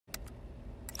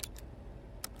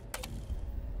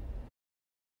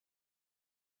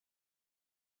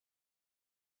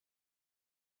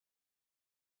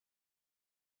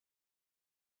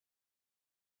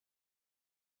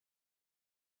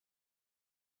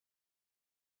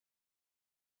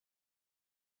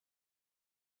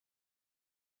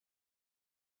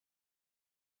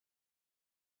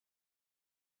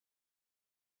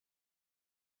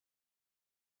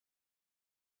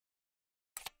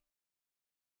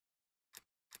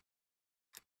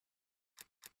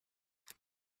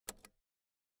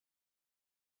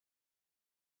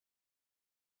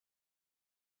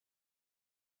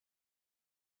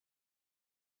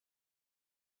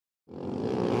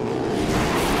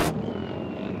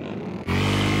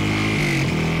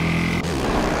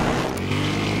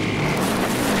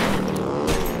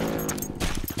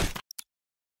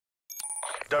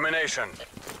determination.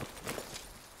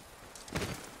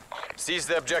 Seize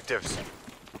the objectives.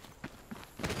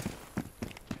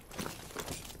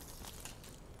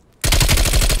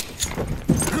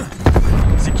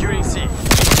 Securing C.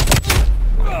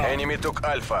 Enemy took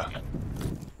Alpha.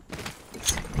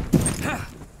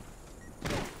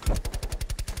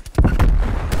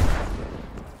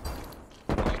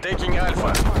 Taking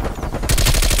Alpha.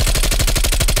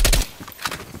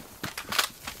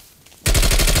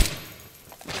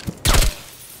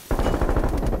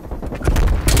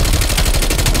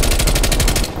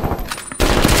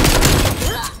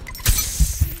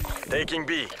 Taking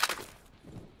B.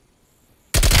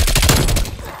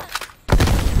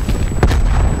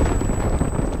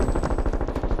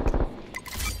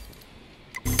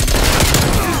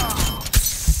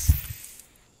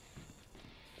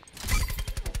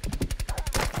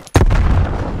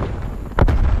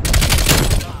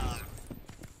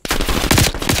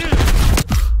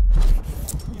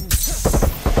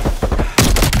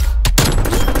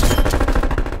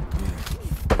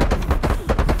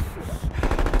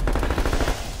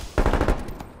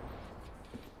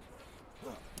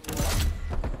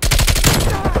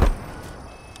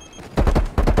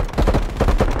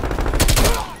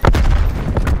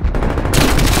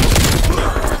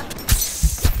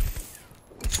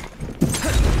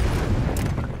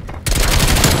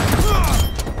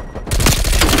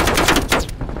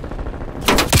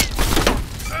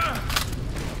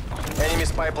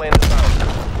 Spy plane is found.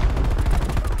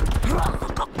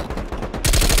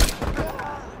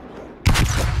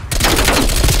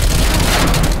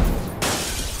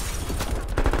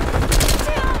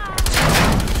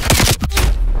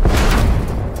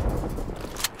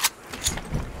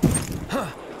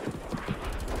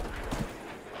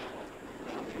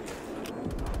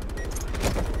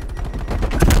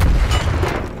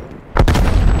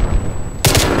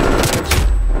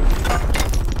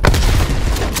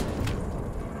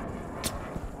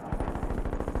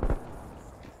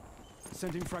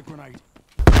 Sending frag grenade.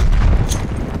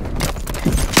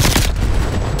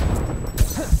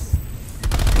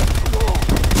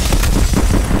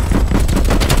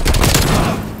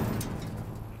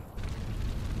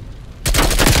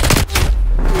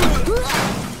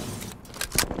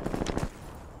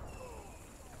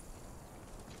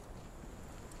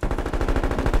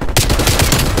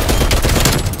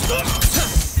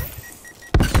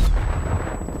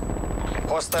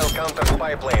 Hostile counter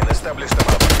spy plane established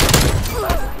above.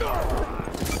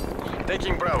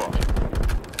 Taking Bravo.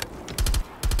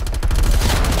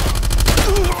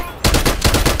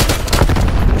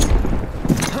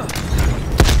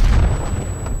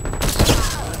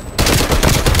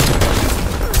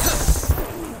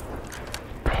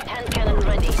 Hand cannon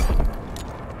ready.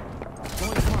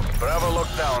 Bravo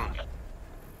locked down.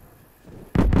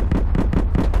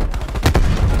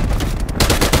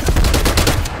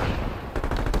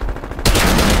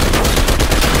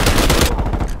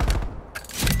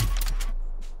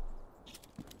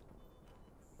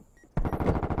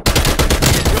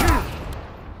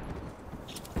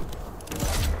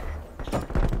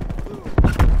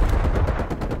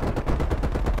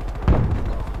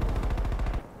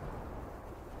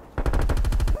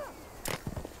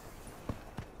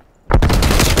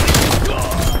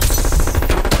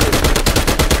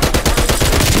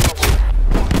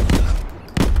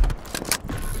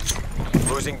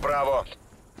 Losing Bravo.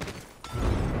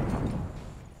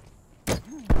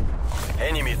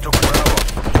 Enemy took Bravo.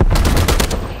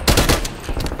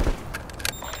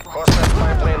 Hostile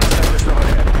spy plane established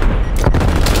overhead.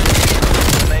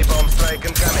 Napalm strike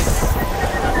incoming.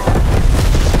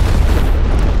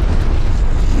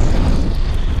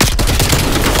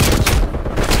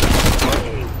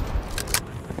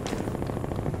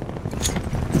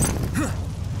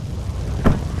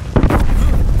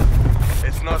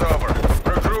 It's not over.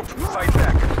 Regroup, fight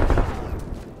back.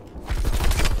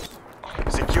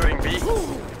 Securing B.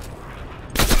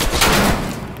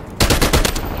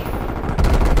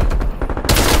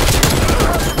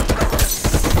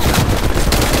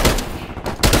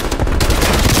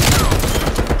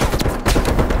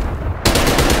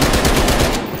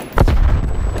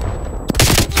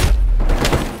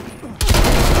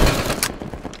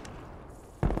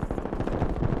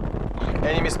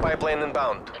 Enemy spy plane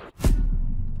inbound.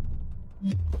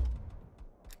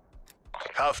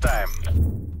 Half time.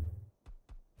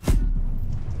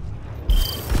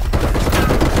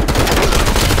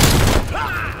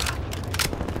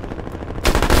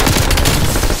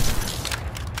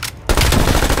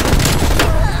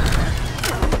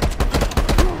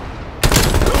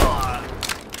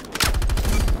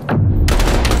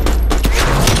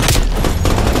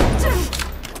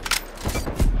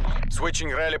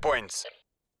 Approaching rally points.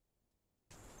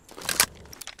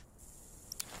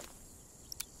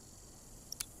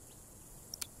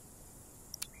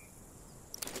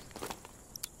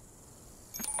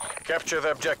 Capture the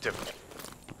objective.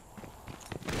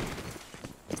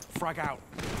 Frag out.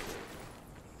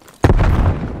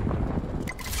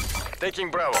 Taking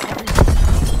Bravo.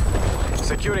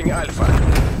 Securing Alpha.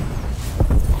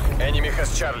 Enemy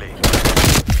has Charlie.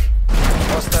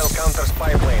 Hostile counter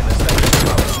spy plane established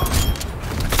Bravo.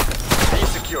 B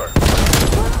secure.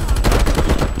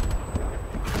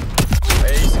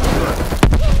 A secure.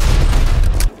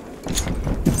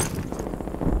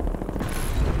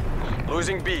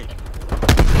 Losing B.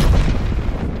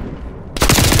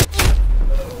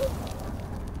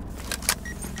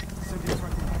 Sending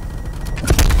frag grenade.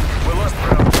 We lost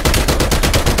Bravo.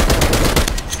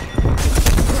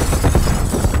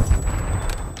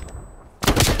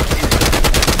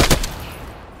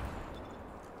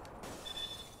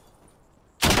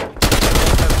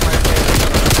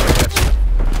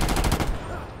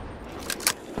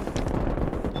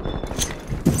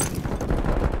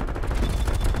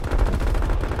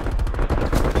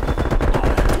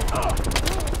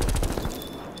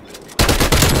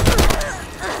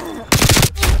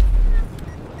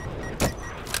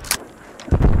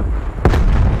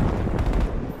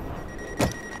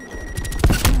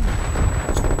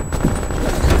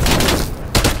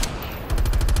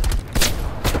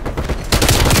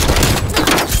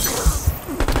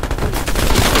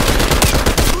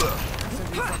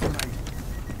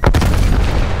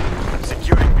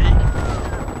 Securing B.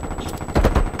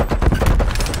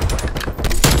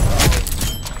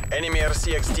 Enemy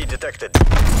RCXD detected. B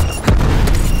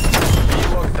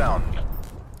locked down.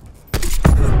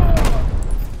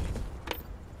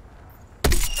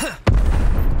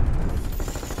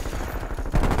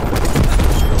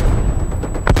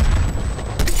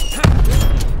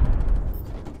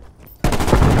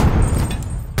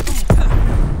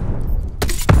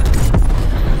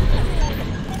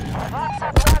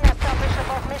 WhatsApp 1 established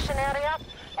above mission area.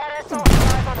 RSO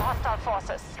live on hostile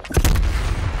forces.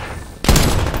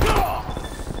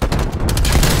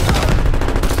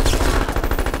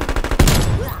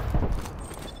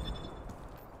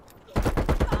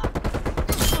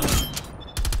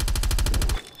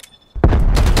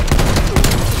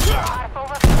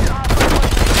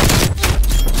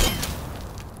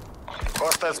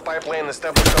 Hostile spy plane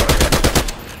established overhead.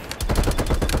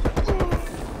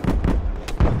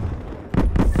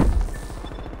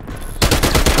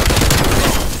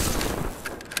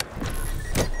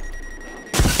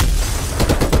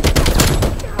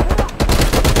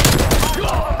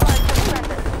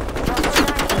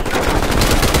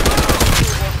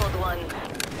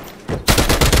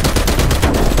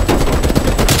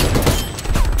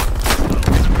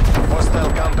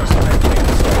 Hostile counter spy plane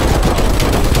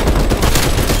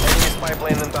enemy spy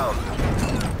plane inbound.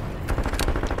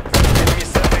 Enemy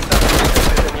sentry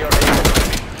target in your area.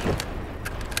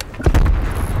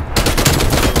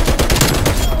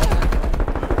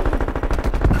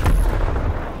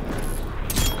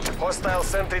 Hostile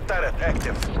sentry turret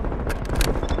active.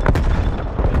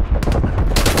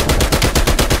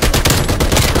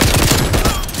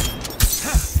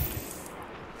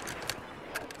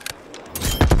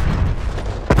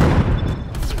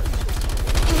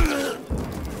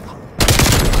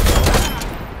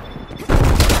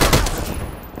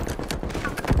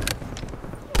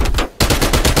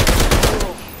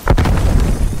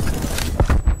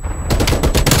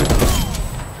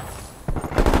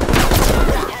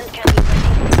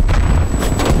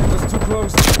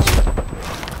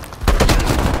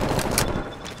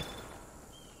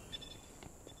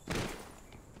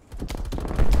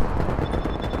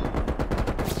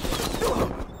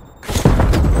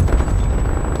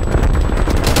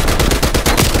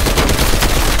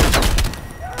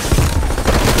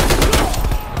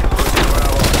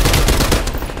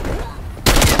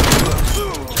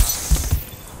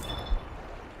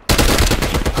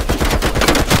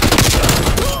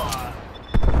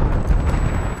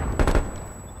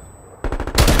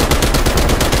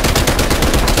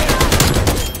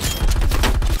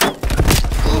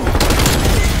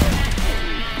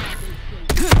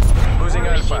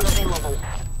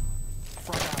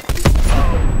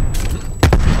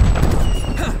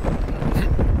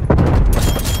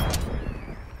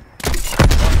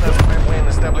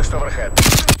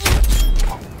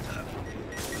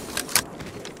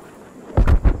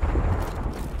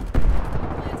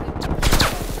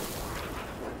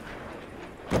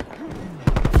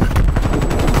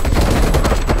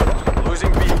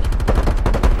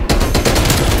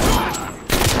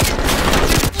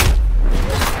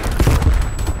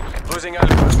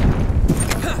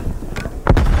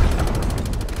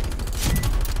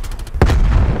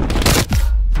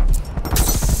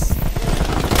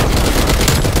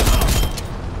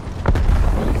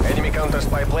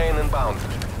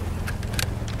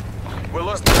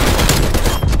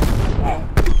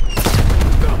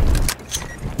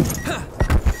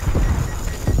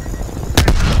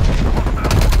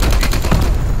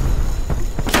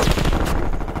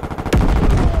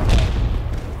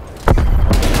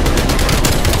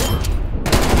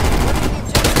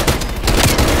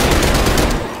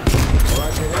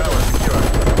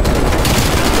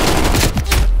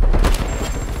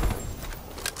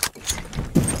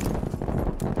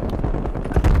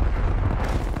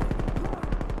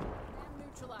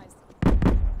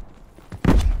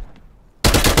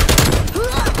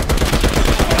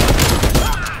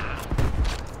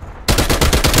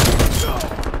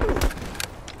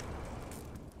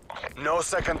 No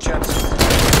second chances.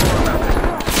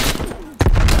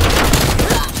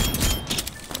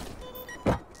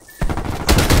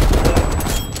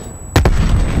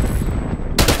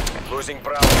 Losing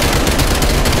Bravo.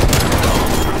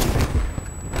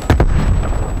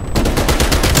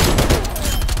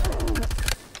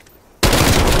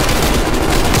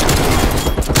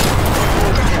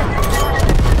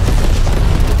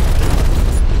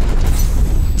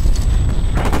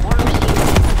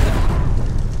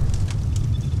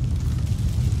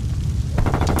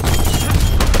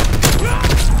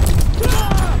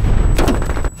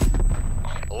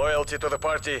 Loyalty to the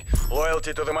party,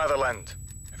 loyalty to the motherland.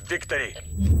 Victory!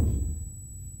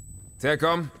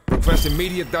 TACOM, request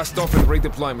immediate dust off and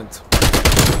redeployment.